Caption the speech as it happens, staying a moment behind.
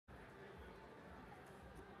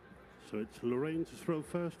So it's Lorraine to throw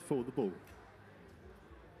first for the ball.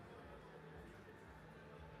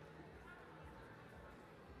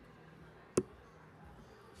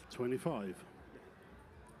 It's 25.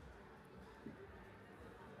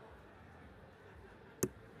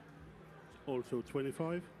 It's also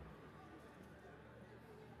 25.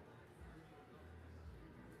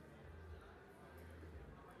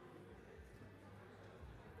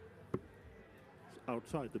 It's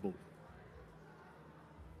outside the ball.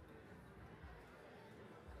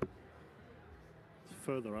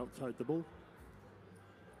 Further outside the ball.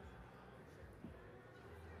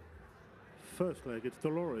 First leg, it's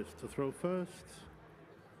Delores to throw first.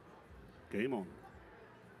 Game on.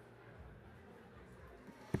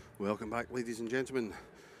 Welcome back, ladies and gentlemen.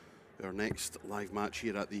 Our next live match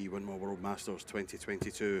here at the Winmau World Masters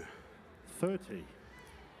 2022. 30.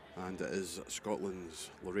 And it is Scotland's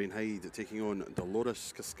Lorraine Hyde taking on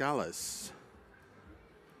Delores Cascales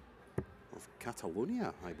of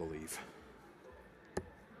Catalonia, I believe.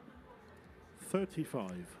 35.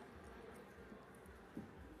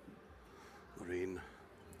 Lorraine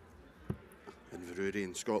in Inverurie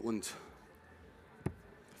in Scotland,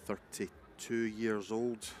 32 years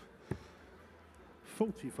old.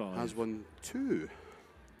 45. Has won 2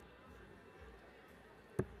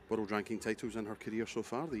 world ranking titles in her career so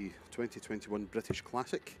far, the 2021 British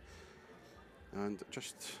Classic, and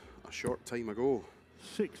just a short time ago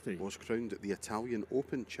 60. was crowned the Italian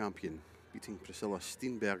Open champion, beating Priscilla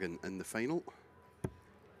Steenbergen in the final.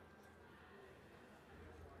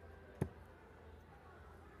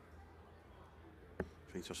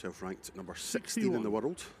 Finds herself ranked number 16 61. in the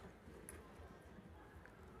world.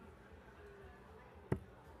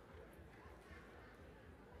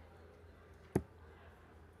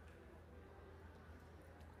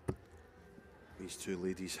 These two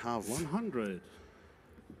ladies have 100.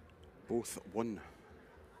 both won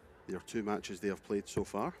their 2 matches they have played so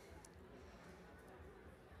far.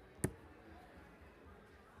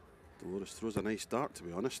 Delores throws a nice dart, to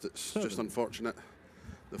be honest. It's just unfortunate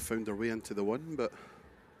they've found their way into the 1, but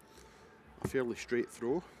a fairly straight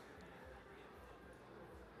throw.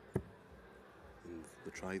 And the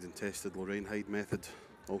tried and tested Lorraine Hyde method,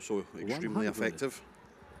 also extremely 100. effective.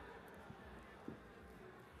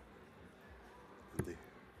 And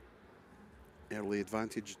the early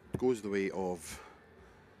advantage goes the way of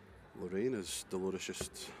Lorraine, as Delores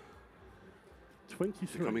just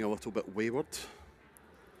 23. becoming a little bit wayward.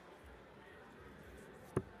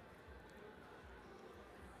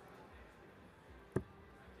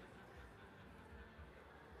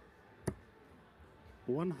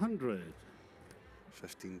 $100.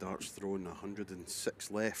 15 darts thrown,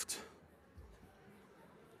 106 left.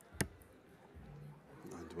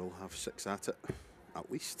 And we'll have 6 at it,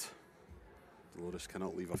 at least. Delores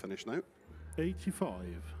cannot leave a finish now. 85.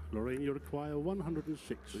 Lorraine, you require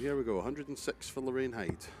 106. So here we go, 106 for Lorraine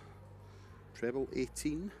Hyde. Treble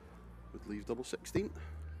 18 would leave double 16.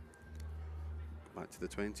 Back to the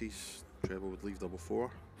 20s, treble would leave double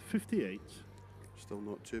 4. 58. Still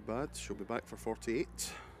not too bad, she'll be back for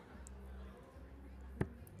 48.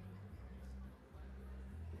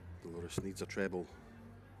 Delores needs a treble.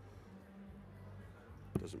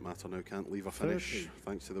 Doesn't matter now, can't leave a finish 30.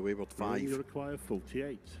 thanks to the wayward Lorraine, you 5. require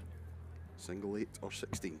 48. Single 8 or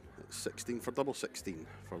 16. It's 16 for double 16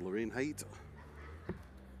 for Lorraine Hyde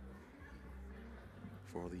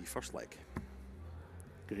for the first leg.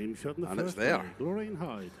 Game shot in the And first it's there. leg. Lorraine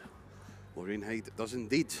Hyde. Lorraine Hyde does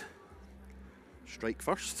indeed strike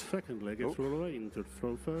first. Second leg, it's Lorraine to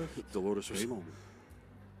throw first. Delores was Game a on.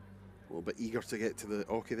 little bit eager to get to the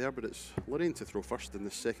hockey there, but it's Lorraine to throw first in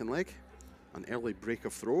the second leg. An early break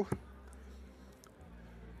of throw.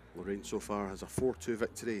 Lorraine so far has a 4-2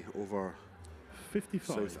 victory over 55.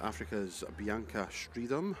 South Africa's Bianca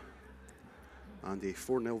Striedom and a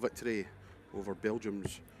 4-0 victory over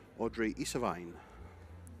Belgium's Audrey Isavine.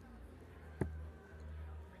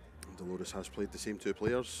 Delores has played the same 2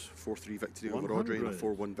 players, 4-3 victory over Audrey and a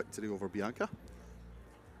 4-1 victory over Bianca.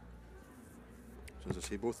 So as I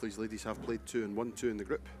say, both these ladies have played 2 and 1-2 in the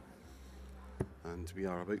group. And we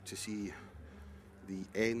are about to see the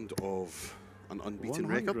end of an unbeaten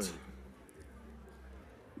 100. record.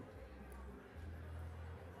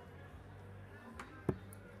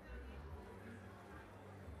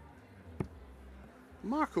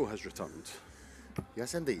 Marco has returned.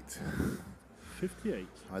 Yes, indeed. 58.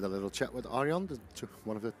 I had a little chat with Arjan,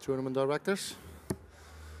 one of the tournament directors,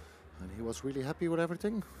 and he was really happy with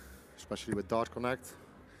everything, especially with Dart Connect.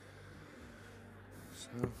 So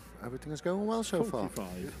everything is going well so 45. far.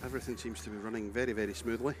 Everything seems to be running very, very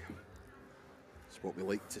smoothly. It's what we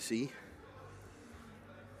like to see.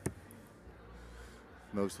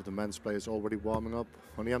 Most of the men's players already warming up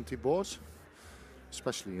on the empty boards,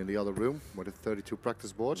 especially in the other room with the 32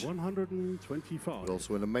 practice boards. 125. But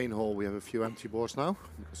also in the main hall we have a few empty boards now,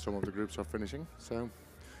 because some of the groups are finishing. So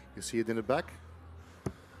you see it in the back.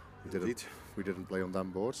 We didn't play on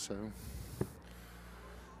them boards, so...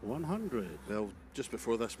 100. Well, just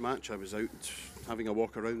before this match I was out having a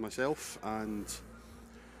walk around myself, and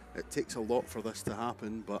it takes a lot for this to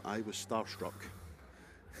happen, but I was starstruck.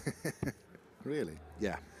 Really?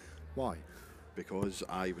 Yeah. Why? Because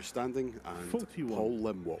I was standing and 41. Paul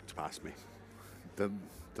Lim walked past me. The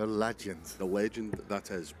legend. The legend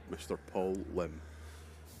that is Mr. Paul Lim.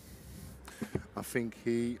 I think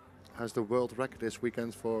he has the world record this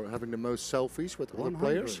weekend for having the most selfies with other 100.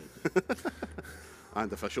 players.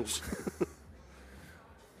 And officials.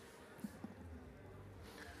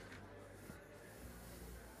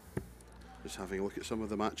 Just having a look at some of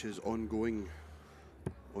the matches ongoing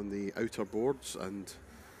on the outer boards, and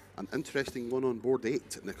an interesting one on board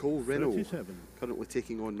 8. Nicole Renault 37. currently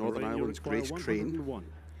taking on Northern Lorraine, you Ireland's require Grace Crane, 101.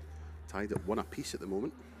 tied at 1 apiece at the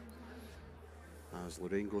moment. As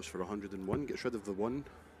Lorraine goes for 101, gets rid of the 1.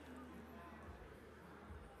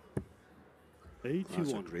 That's a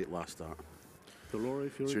 81. great last start.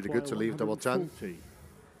 Delores, you It's really require good to leave double 10. 140.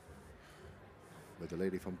 But the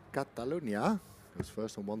lady from Catalonia goes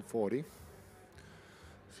first on 140.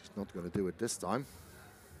 She's not going to do it this time.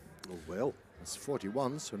 Oh well. It's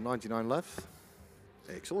 41, so 99 left.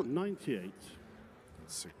 Excellent. 98.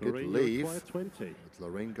 It's a good Lorraine, you leave. require 20. But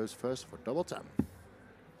Lorraine goes first for double 10.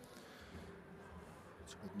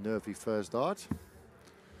 It's a nervy first dart.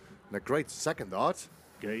 And a great second dart.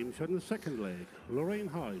 Game shot in the second leg. Lorraine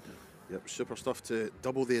Hyde. Yep, super stuff to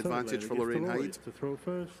double the advantage for Lorraine Hyde. To throw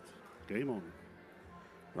first. Game on.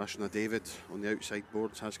 Rashna David on the outside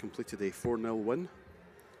boards has completed a 4-0 win.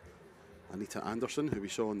 Anita Anderson, who we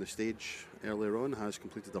saw on the stage earlier on, has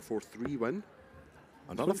completed a 4-3 win.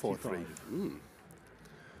 Another 4-3.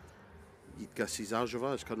 Yitka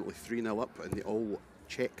Sizarjeva is currently 3-0 up in the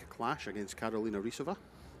all-Czech clash against Karolina Rysova.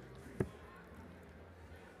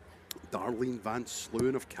 Darlene Van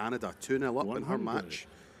Sluwen of Canada, 2-0 up in her 100. match.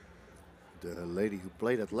 The lady who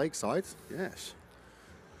played at Lakeside. Yes.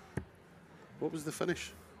 What was the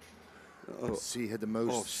finish? Oh, She had the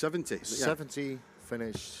most 70. 70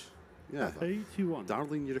 finish. Yeah. 81.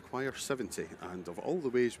 Darlene, you require 70. And of all the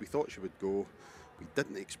ways we thought she would go, we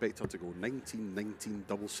didn't expect her to go 19, 19,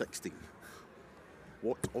 double 16.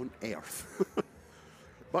 What on earth?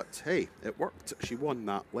 But hey, it worked. She won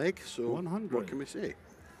that leg, so 100. what can we say?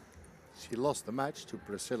 She lost the match to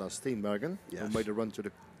Priscilla Steenbergen, Yes. who made a run to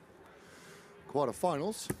the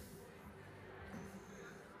quarterfinals.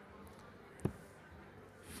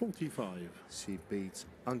 45. She beat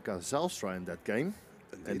Anka Zelstra in that game,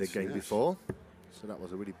 and the Indeed, game yes. before. So that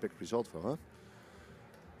was a really big result for her.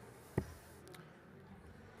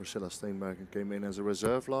 Priscilla Steenbergen came in as a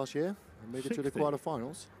reserve last year and made it to the 60.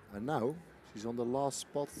 quarterfinals. And now she's on the last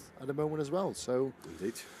spot at the moment as well. So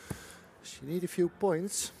Indeed. she needs a few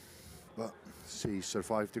points, but she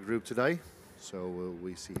survived the group today. So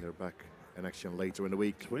we see her back in action later in the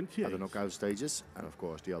week 28. at the knockout stages and of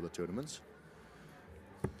course the other tournaments.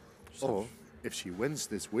 Or if she wins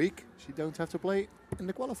this week, she don't have to play in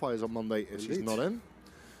the qualifiers on Monday if she's Indeed. not in,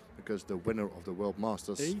 because the winner of the World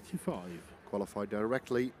Masters 85. qualified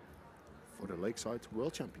directly for the Lakeside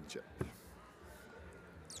World Championship.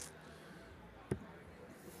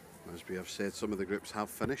 As we have said, some of the groups have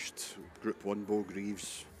finished. Group 1, Bo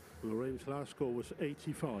Greaves Lorraine's last score was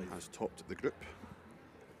 85. has topped the group.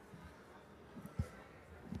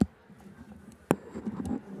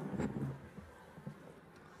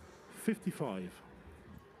 $55.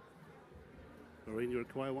 Lorraine, you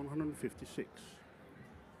require 156.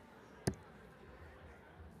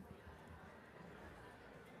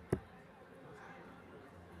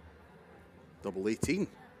 Double 18.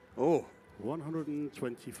 Oh,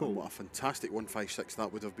 124. what a fantastic 156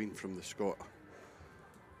 that would have been from the Scot.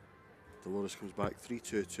 Delores comes back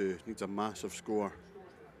 3-2-2, needs a massive score.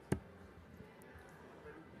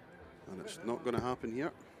 And it's not going to happen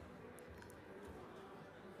here.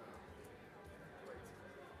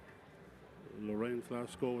 Lorraine's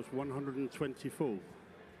last score was 124. We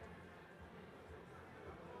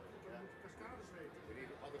need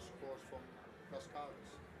other scores from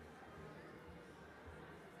Cascales.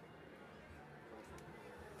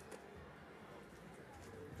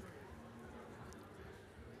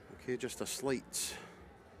 Okay, just a slight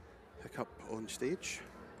hiccup on stage,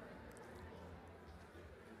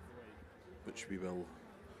 which we will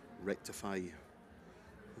rectify.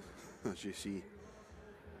 As you see,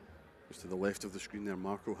 just to the left of the screen there,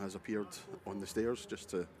 Marco has appeared on the stairs just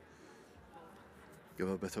to give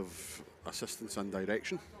a bit of assistance and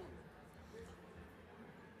direction.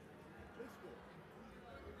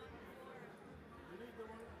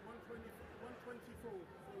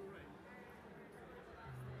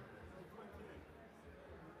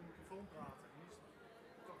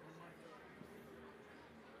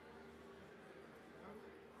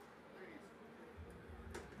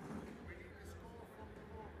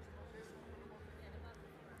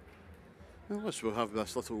 Well, as we'll have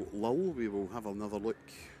this little lull, we will have another look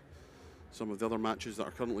at some of the other matches that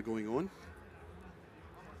are currently going on.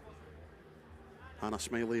 Hannah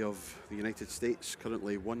Smiley of the United States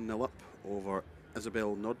currently 1-0 up over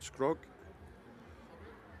Isabel Nordskog,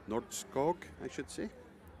 I should say.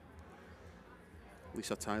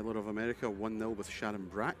 Lisa Tyler of America 1-0 with Sharon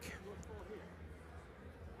Brack.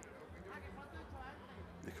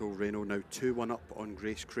 Nicole Reno now 2-1 up on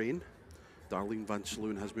Grace Crane. Darlene Van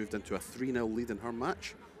Sloon has moved into a 3-0 lead in her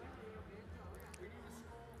match.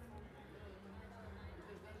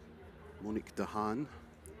 Monique De Haan,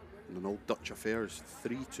 in an old Dutch affair, is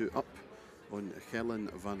 3-2 up on Helen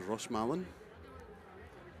van Rosmalen.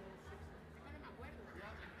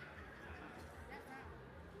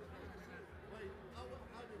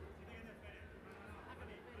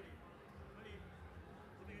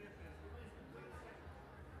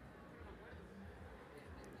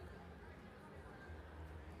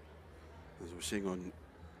 As I was saying,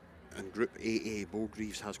 in Group AA, Bo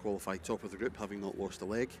Greaves has qualified top of the group, having not lost a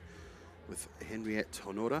leg, with Henriette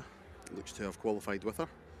Honora. Looks to have qualified with her.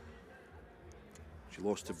 She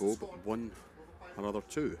lost to Bo, but won her other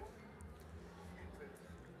two.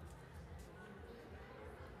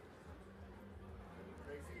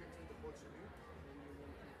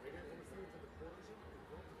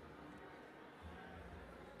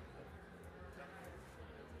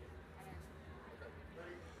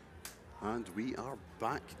 And we are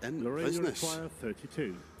back in Lorraine business.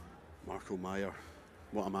 32. Marco Meyer,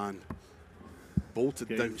 what a man. Bolted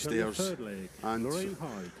Game downstairs. third leg. And, Lorraine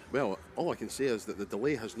Hyde. well, all I can say is that the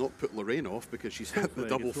delay has not put Lorraine off, because she's hit the Leg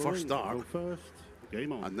double is Lorraine. first dart Go first.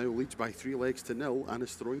 Game on. and now leads by 3-0 and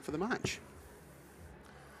is throwing for the match.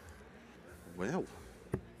 Well,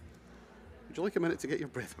 would you like a minute to get your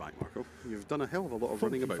breath back, Marco? You've done a hell of a lot of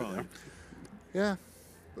running about there. 45. Yeah,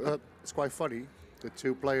 it's quite funny. The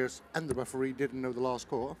two players and the referee didn't know the last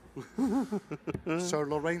score. So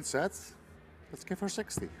Lorraine said, let's give her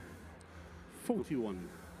 60. 41.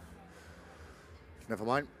 Never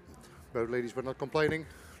mind. Both ladies were not complaining.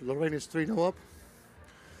 Lorraine is 3-0 up.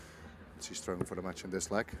 She's throwing for the match in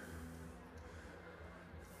this leg.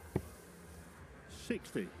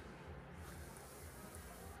 60.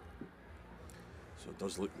 So it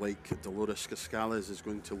does look like Delores Cascales is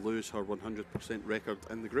going to lose her 100% record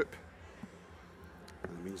in the group.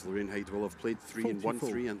 And it means Lorraine Hyde will have played 3 and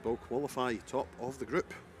 1-3 and will qualify top of the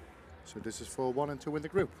group. So this is for 1 and 2 in the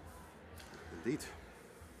group. Indeed.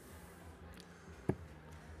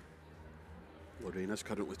 Lorraine is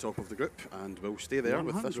currently top of the group and will stay there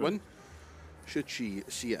with this 100. win, should she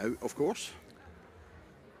see it out, of course.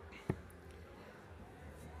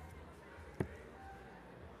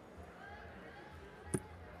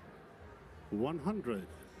 $100.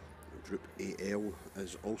 Group AL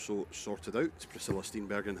is also sorted out. Priscilla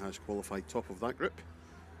Steenbergen has qualified top of that group.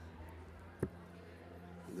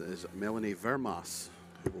 And it is Melanie Vermaas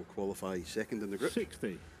who will qualify second in the group.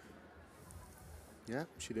 60. Yeah,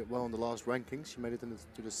 she did well in the last rankings. She made it into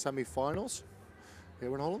the semi-finals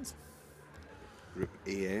here in Holland. Group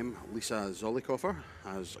AM, Lisa Zolikoffer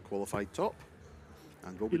has qualified top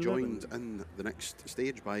and will be 11. joined in the next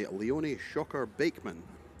stage by Leonie Schocker-Bakeman.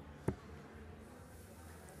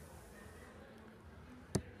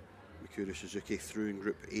 Mikuru Suzuki through in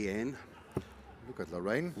Group AN. Look at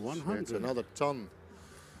Lorraine. 100. It's another ton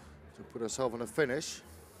to put herself on a finish.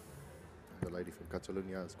 The lady from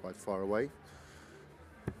Catalonia is quite far away.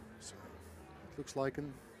 So it looks like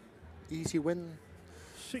an easy win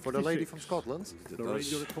for the lady from Scotland. It Lorraine,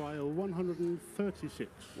 does. you require 136.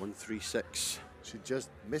 136. She just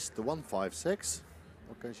missed the 156.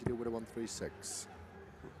 What can she do with a 136?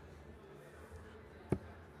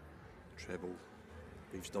 Treble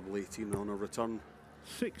leaves double 18 on her return.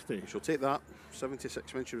 60. She'll take that.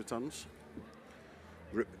 76 when she returns.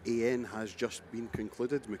 Group AN has just been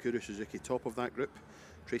concluded. Mikuru Suzuki top of that group.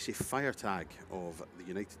 Tracy Firetag of the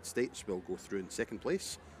United States will go through in second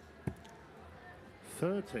place,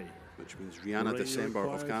 30. which means Rihanna Lorraine December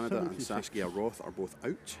of requires Canada and 76. Saskia Roth are both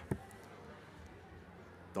out.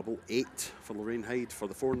 Double 8 for Lorraine Hyde for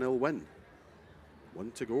the 4-0 win.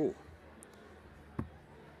 1 to go.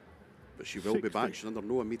 but she will be 60. back. She's under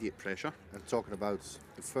no immediate pressure. And talking about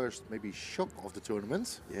the first maybe shock of the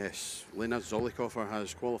tournament. Yes, Lena Zolikoffer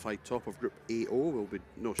has qualified top of Group AO.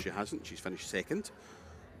 No, she hasn't. She's finished second.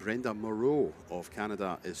 Brenda Moreau of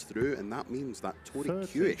Canada is through, and that means that Tori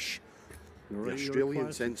 30. Kewish, the Lorraine,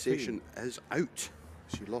 Australian sensation, is out.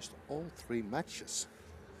 She lost all 3 matches.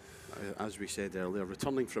 As we said earlier,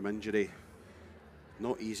 returning from injury.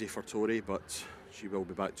 Not easy for Tori, but she will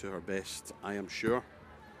be back to her best, I am sure.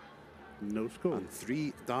 No score. And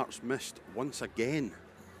 3 darts missed once again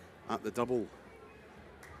at the double.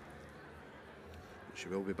 She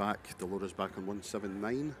will be back. Delores back on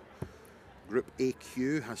 179. Group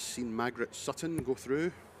AQ has seen Margaret Sutton go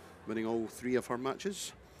through, winning all 3 of her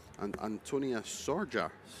matches. And Antonia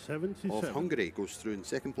Sorja 77. of Hungary goes through in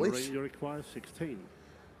second place. Lorraine, you require 16.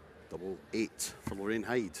 Double 8 for Lorraine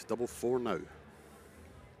Hyde. Double 4 now.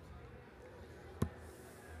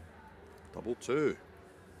 Double 2.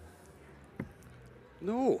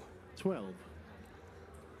 No. 12.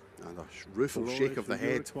 And a rueful Delores, shake of the you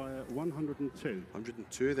head. require 102.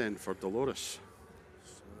 102 then for Delores.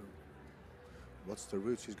 So what's the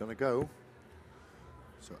route she's going to go?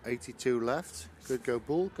 So 82 left. Could go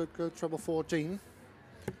bull, could go treble 14.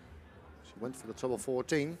 She went for the treble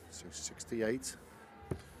 14, so 68.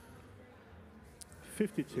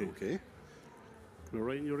 52. Okay.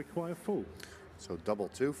 Lorraine, you require full. So double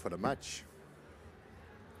 2 for the match.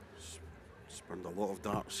 Spurned a lot of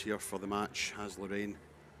darts here for the match, has Lorraine.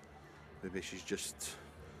 Maybe she's just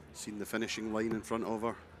seen the finishing line in front of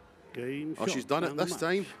her. Game Oh, shot she's done it and the this match.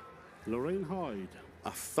 time. Lorraine Hyde.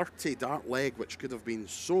 A 30 dart leg, which could have been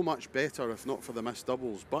so much better if not for the missed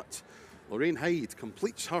doubles. But Lorraine Hyde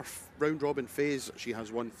completes her round robin phase. She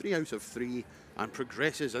has won 3 out of 3 and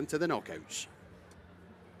progresses into the knockouts.